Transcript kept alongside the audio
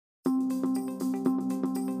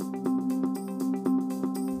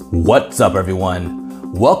What's up,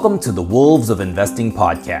 everyone? Welcome to the Wolves of Investing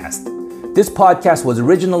podcast. This podcast was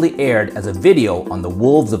originally aired as a video on the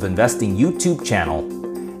Wolves of Investing YouTube channel.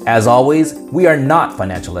 As always, we are not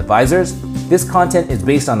financial advisors. This content is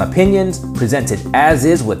based on opinions presented as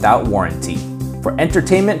is without warranty, for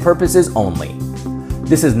entertainment purposes only.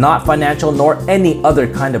 This is not financial nor any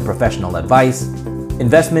other kind of professional advice.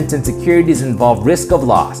 Investments in securities involve risk of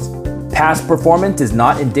loss. Past performance is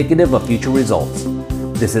not indicative of future results.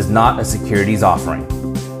 This is not a securities offering.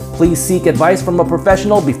 Please seek advice from a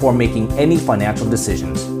professional before making any financial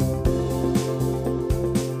decisions.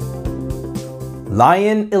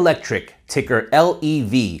 Lion Electric, ticker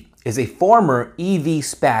LEV, is a former EV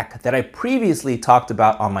SPAC that I previously talked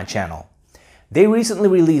about on my channel. They recently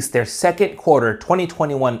released their second quarter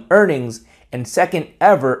 2021 earnings and second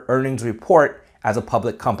ever earnings report as a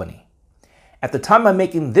public company. At the time I'm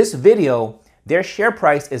making this video, their share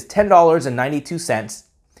price is $10.92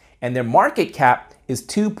 and their market cap is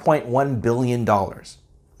 $2.1 billion.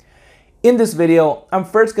 In this video, I'm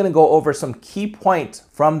first going to go over some key points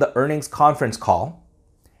from the earnings conference call.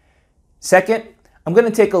 Second, I'm going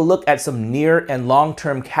to take a look at some near and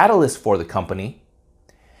long-term catalysts for the company.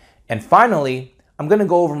 And finally, I'm going to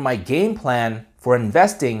go over my game plan for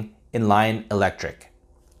investing in Lion Electric.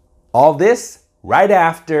 All this right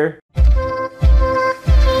after.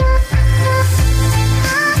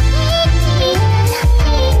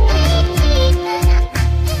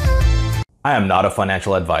 I am not a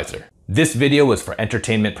financial advisor. This video is for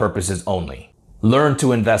entertainment purposes only. Learn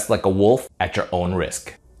to invest like a wolf at your own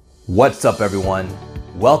risk. What's up, everyone?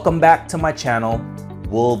 Welcome back to my channel,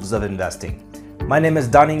 Wolves of Investing. My name is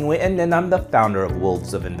Donnie Nguyen and I'm the founder of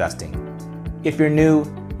Wolves of Investing. If you're new,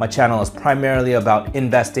 my channel is primarily about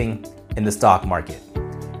investing in the stock market.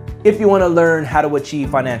 If you want to learn how to achieve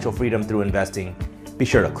financial freedom through investing, be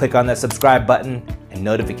sure to click on that subscribe button and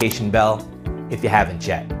notification bell if you haven't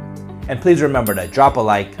yet. And please remember to drop a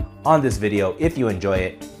like on this video if you enjoy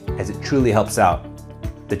it, as it truly helps out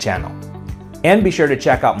the channel. And be sure to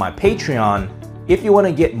check out my Patreon if you want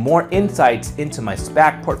to get more insights into my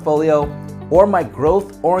SPAC portfolio or my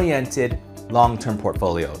growth-oriented long-term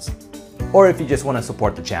portfolios, or if you just want to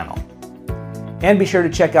support the channel. And be sure to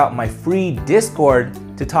check out my free Discord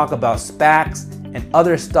to talk about SPACs and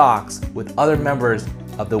other stocks with other members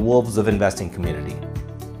of the Wolves of Investing community.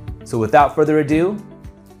 So without further ado,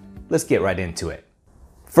 let's get right into it.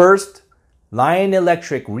 First, Lion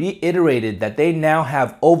Electric reiterated that they now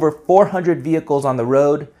have over 400 vehicles on the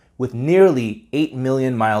road with nearly 8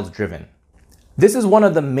 million miles driven. This is one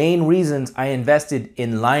of the main reasons I invested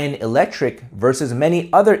in Lion Electric versus many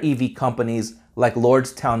other EV companies like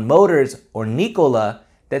Lordstown Motors or Nikola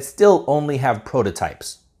that still only have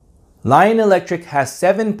prototypes. Lion Electric has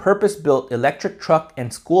 7 purpose-built electric truck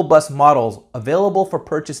and school bus models available for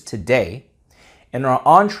purchase today, and are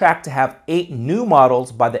on track to have 8 new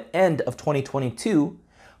models by the end of 2022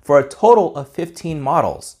 for a total of 15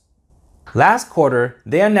 models. Last quarter,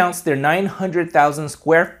 they announced their 900,000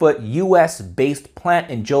 square foot US-based plant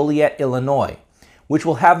in Joliet, Illinois, which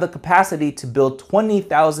will have the capacity to build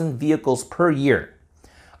 20,000 vehicles per year.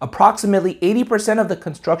 Approximately 80% of the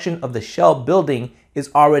construction of the shell building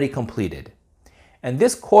is already completed. And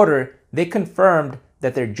this quarter, they confirmed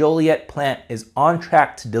that their Joliet plant is on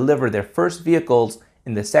track to deliver their first vehicles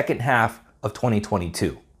in the second half of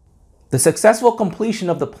 2022. The successful completion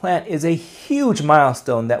of the plant is a huge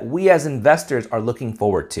milestone that we as investors are looking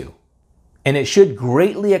forward to. And it should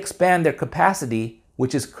greatly expand their capacity,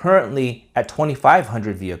 which is currently at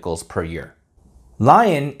 2,500 vehicles per year.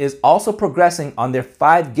 Lion is also progressing on their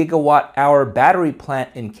 5 gigawatt-hour battery plant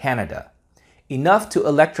in Canada, enough to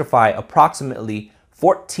electrify approximately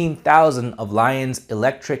 14,000 of Lion's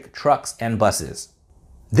electric trucks and buses.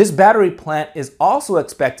 This battery plant is also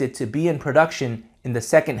expected to be in production in the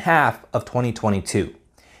second half of 2022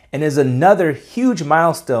 and is another huge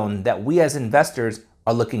milestone that we as investors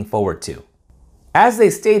are looking forward to. As they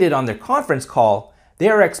stated on their conference call, they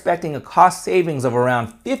are expecting a cost savings of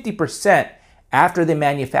around 50% after they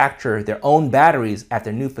manufacture their own batteries at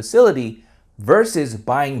their new facility versus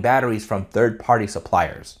buying batteries from third-party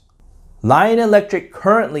suppliers. Lion Electric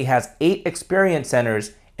currently has 8 experience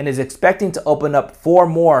centers and is expecting to open up 4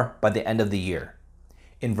 more by the end of the year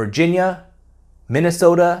in Virginia,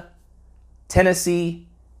 Minnesota, Tennessee,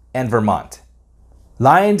 and Vermont.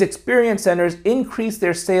 Lion's experience centers increase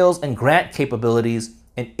their sales and grant capabilities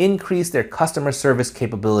and increase their customer service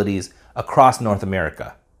capabilities across North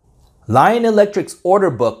America. Lion Electric's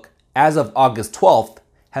order book as of August 12th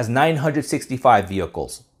has 965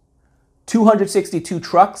 vehicles, 262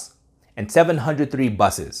 trucks, and 703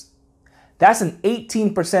 buses. That's an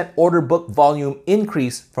 18% order book volume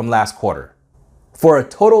increase from last quarter, for a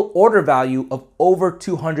total order value of over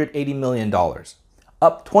 $280 million,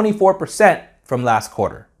 up 24% from last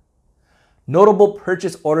quarter. Notable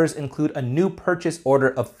purchase orders include a new purchase order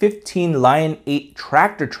of 15 Lion 8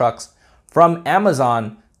 tractor trucks from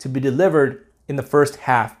Amazon to be delivered in the first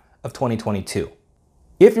half of 2022.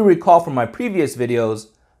 If you recall from my previous videos,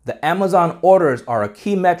 the Amazon orders are a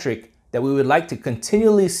key metric that we would like to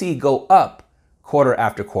continually see go up quarter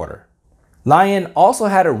after quarter. Lion also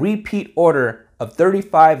had a repeat order of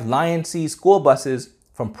 35 Lion C school buses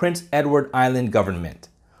from Prince Edward Island government,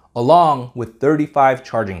 along with 35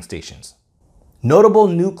 charging stations. Notable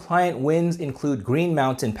new client wins include Green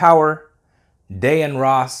Mountain Power, Day &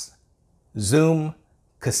 Ross, Zoom,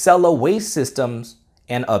 Casella Waste Systems,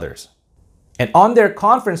 and others. And on their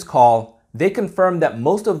conference call, they confirmed that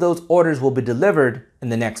most of those orders will be delivered in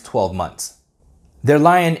the next 12 months. Their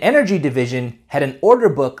Lion Energy division had an order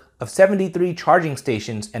book of 73 charging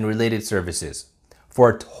stations and related services, for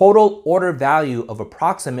a total order value of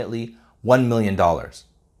approximately $1 million.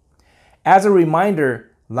 As a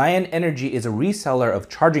reminder, Lion Energy is a reseller of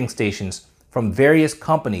charging stations from various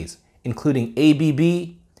companies, including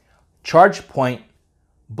ABB, ChargePoint,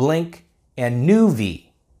 Blink, and NuV.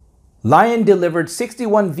 Lion delivered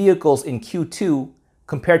 61 vehicles in Q2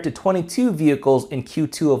 compared to 22 vehicles in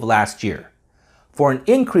Q2 of last year, for an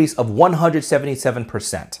increase of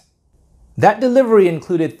 177%. That delivery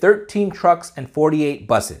included 13 trucks and 48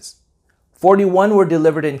 buses. 41 were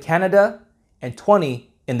delivered in Canada and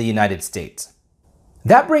 20 in the United States.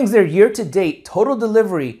 That brings their year-to-date total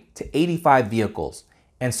delivery to 85 vehicles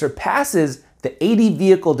and surpasses the 80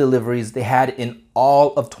 vehicle deliveries they had in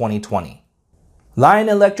all of 2020. Lion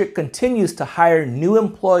Electric continues to hire new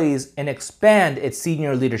employees and expand its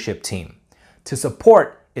senior leadership team to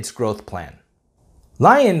support its growth plan.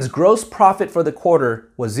 Lion's gross profit for the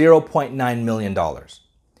quarter was $0.9 million.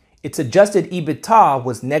 Its adjusted EBITDA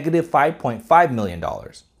was negative $5.5 million,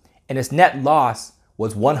 and its net loss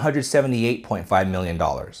was $178.5 million.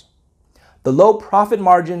 The low profit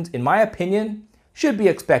margins, in my opinion, should be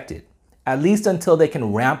expected, at least until they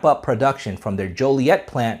can ramp up production from their Joliet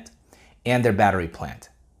plant and their battery plant.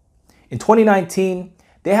 In 2019,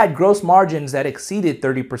 they had gross margins that exceeded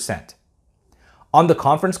 30%. On the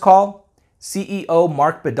conference call, CEO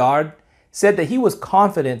Mark Bedard said that he was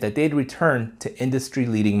confident that they'd return to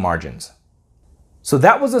industry-leading margins. So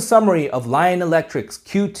that was a summary of Lion Electric's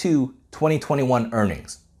Q2 2021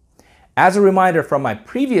 earnings. As a reminder from my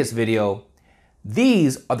previous video,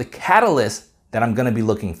 these are the catalysts that I'm going to be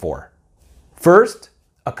looking for. First,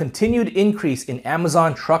 a continued increase in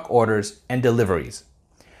Amazon truck orders and deliveries.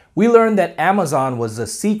 We learned that Amazon was a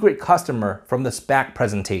secret customer from the SPAC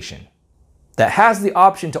presentation that has the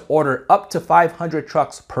option to order up to 500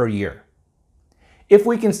 trucks per year. If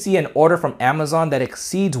we can see an order from Amazon that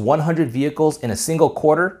exceeds 100 vehicles in a single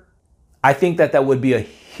quarter, I think that would be a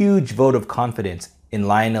huge vote of confidence in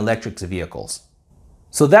Lion Electric's vehicles.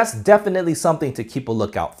 So that's definitely something to keep a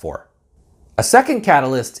lookout for. A second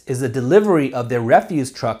catalyst is the delivery of their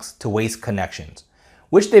refuse trucks to Waste Connections,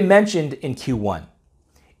 which they mentioned in Q1.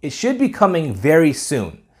 It should be coming very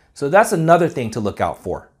soon, so that's another thing to look out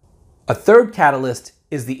for. A third catalyst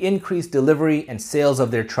is the increased delivery and sales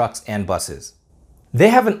of their trucks and buses. They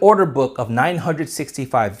have an order book of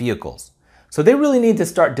 965 vehicles, so they really need to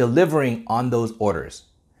start delivering on those orders.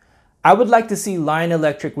 I would like to see Lion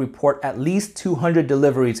Electric report at least 200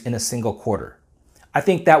 deliveries in a single quarter. I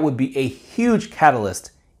think that would be a huge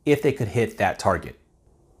catalyst if they could hit that target.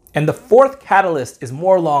 And the fourth catalyst is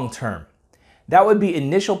more long-term. That would be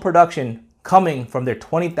initial production coming from their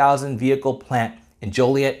 20,000 vehicle plant in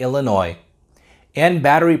Joliet, Illinois, and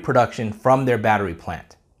battery production from their battery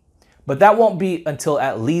plant. But that won't be until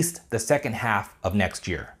at least the second half of next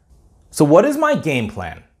year. So what is my game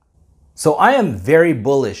plan? So I am very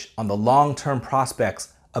bullish on the long-term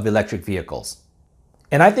prospects of electric vehicles.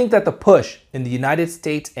 And I think that the push in the United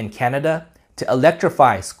States and Canada to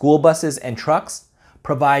electrify school buses and trucks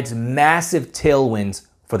provides massive tailwinds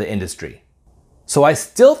for the industry. So I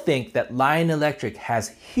still think that Lion Electric has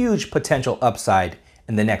huge potential upside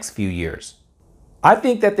in the next few years. I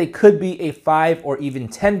think that they could be a 5 or even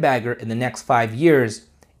 10 bagger in the next 5 years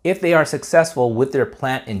if they are successful with their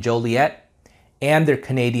plant in Joliet and their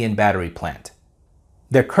Canadian battery plant.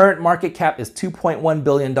 Their current market cap is $2.1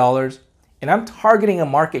 billion, and I'm targeting a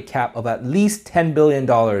market cap of at least $10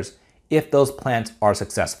 billion if those plants are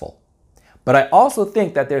successful. But I also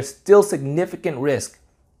think that there's still significant risk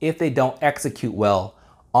if they don't execute well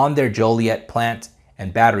on their Joliet plant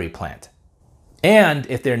and battery plant. And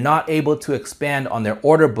if they're not able to expand on their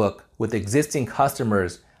order book with existing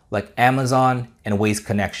customers like Amazon and Waste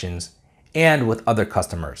Connections, and with other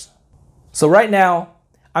customers. So right now,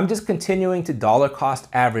 I'm just continuing to dollar cost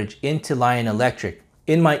average into Lion Electric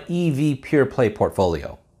in my EV pure play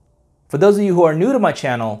portfolio. For those of you who are new to my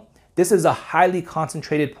channel, this is a highly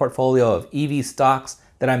concentrated portfolio of EV stocks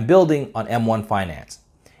that I'm building on M1 Finance.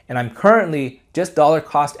 And I'm currently just dollar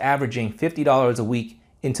cost averaging $50 a week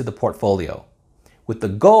into the portfolio, with the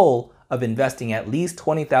goal of investing at least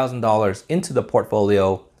 $20,000 into the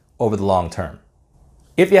portfolio over the long term.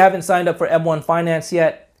 If you haven't signed up for M1 Finance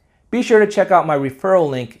yet, be sure to check out my referral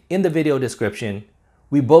link in the video description.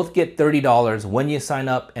 We both get $30 when you sign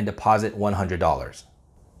up and deposit $100.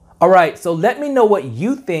 All right, so let me know what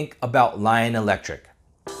you think about Lion Electric.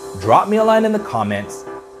 Drop me a line in the comments.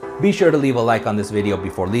 Be sure to leave a like on this video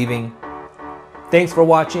before leaving. Thanks for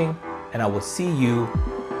watching, and I will see you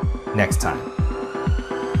next time.